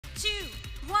2,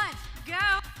 1, go!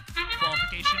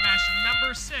 Qualification match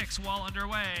number 6 well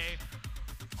underway.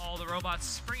 All the robots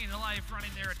springing to life,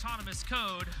 running their autonomous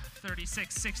code.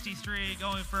 3663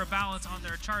 going for a balance on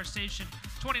their charge station.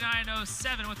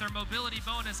 2907 with their mobility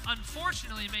bonus,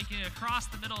 unfortunately making it across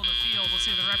the middle of the field. We'll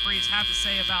see what the referees have to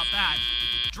say about that.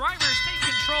 Drivers take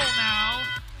control now.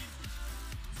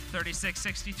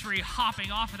 3663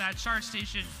 hopping off of that charge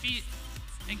station,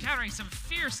 encountering some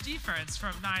fierce defense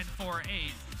from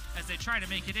 948 as they try to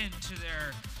make it into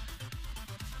their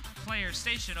player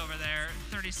station over there.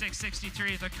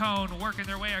 3663 the cone working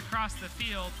their way across the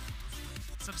field.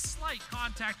 Some slight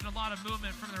contact and a lot of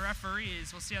movement from the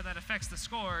referees. We'll see how that affects the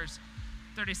scores.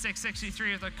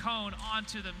 3663 of the cone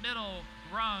onto the middle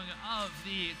rung of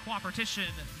the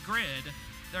cooperation grid.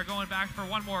 They're going back for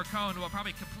one more cone. We'll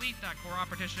probably complete that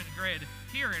cooperation grid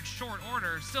here in short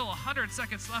order. Still 100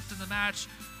 seconds left in the match.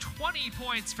 20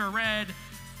 points for red,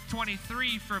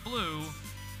 23 for blue.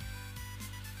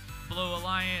 Blue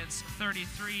Alliance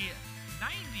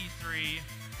 33-93.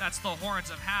 That's the Horns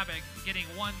of Havoc getting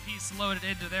one piece loaded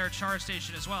into their charge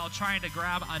station as well, trying to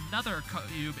grab another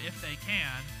cube if they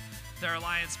can. Their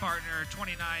alliance partner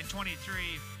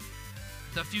 29-23.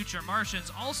 The Future Martians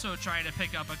also trying to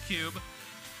pick up a cube.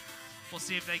 We'll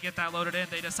see if they get that loaded in.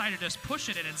 They decide to just push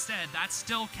it in instead. That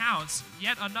still counts.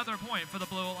 Yet another point for the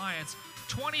Blue Alliance.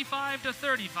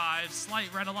 25-35,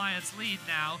 slight Red Alliance lead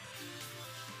now.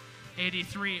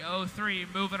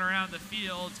 83-03 moving around the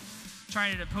field,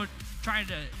 trying to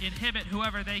inhibit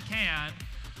whoever they can.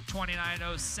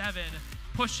 29-07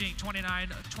 pushing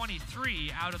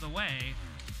 29-23 out of the way,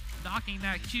 knocking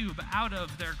that cube out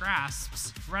of their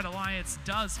grasps. Red Alliance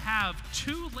does have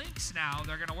 2 links now.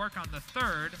 They're going to work on the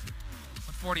third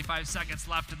with 45 seconds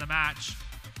left in the match.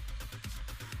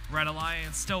 Red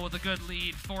Alliance still with a good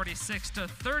lead,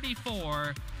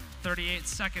 46-34, 38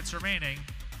 seconds remaining.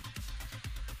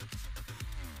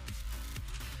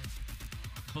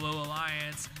 Blue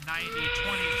Alliance 90-23,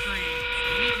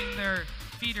 leaving their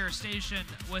feeder station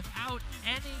without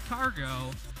any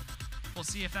cargo. We'll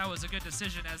see if that was a good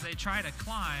decision as they try to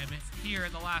climb here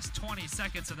in the last 20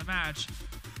 seconds of the match.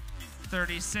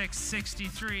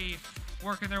 36-63,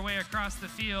 working their way across the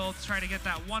field, trying to get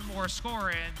that one more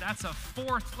score in. That's a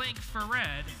 4th link for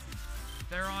red.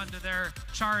 They're on to their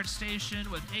charge station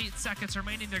with 8 seconds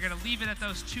remaining. They're going to leave it at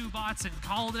those 2 bots and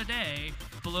call it a day.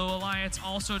 Blue Alliance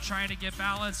also trying to get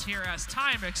balance here as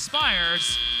time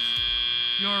expires.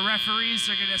 Your referees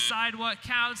are going to decide what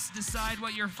counts, decide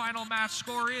what your final match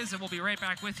score is, and we'll be right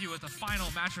back with you with the final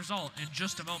match result in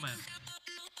just a moment.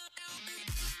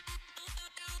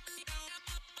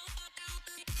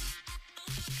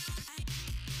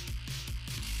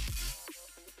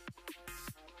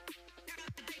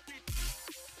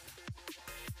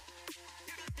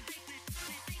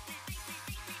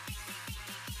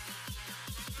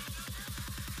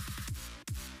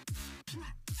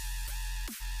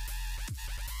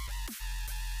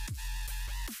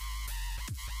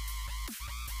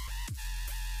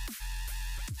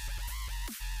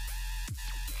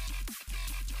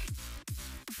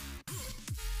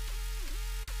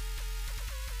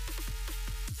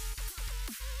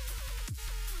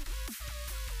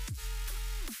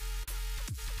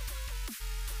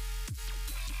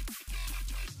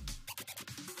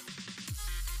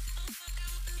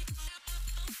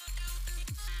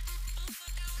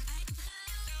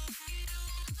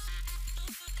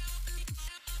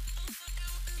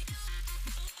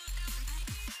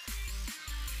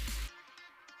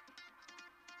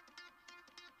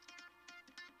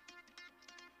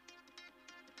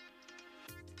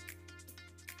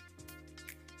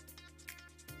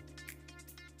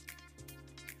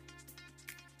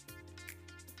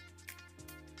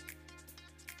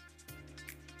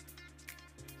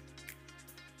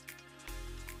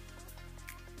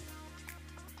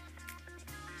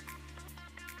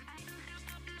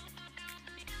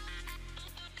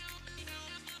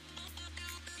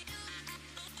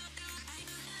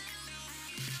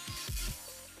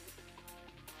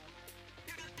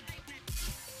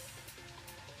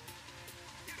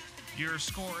 Your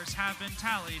scores have been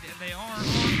tallied, and they are on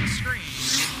the screen.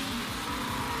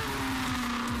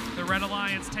 The Red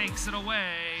Alliance takes it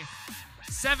away.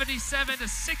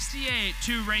 77-68,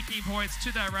 2 ranking points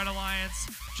to that Red Alliance.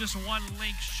 Just 1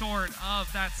 link short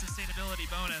of that sustainability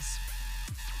bonus.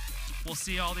 We'll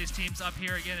see all these teams up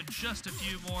here again in just a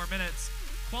few more minutes.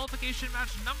 Qualification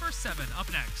match number 7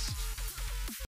 up next.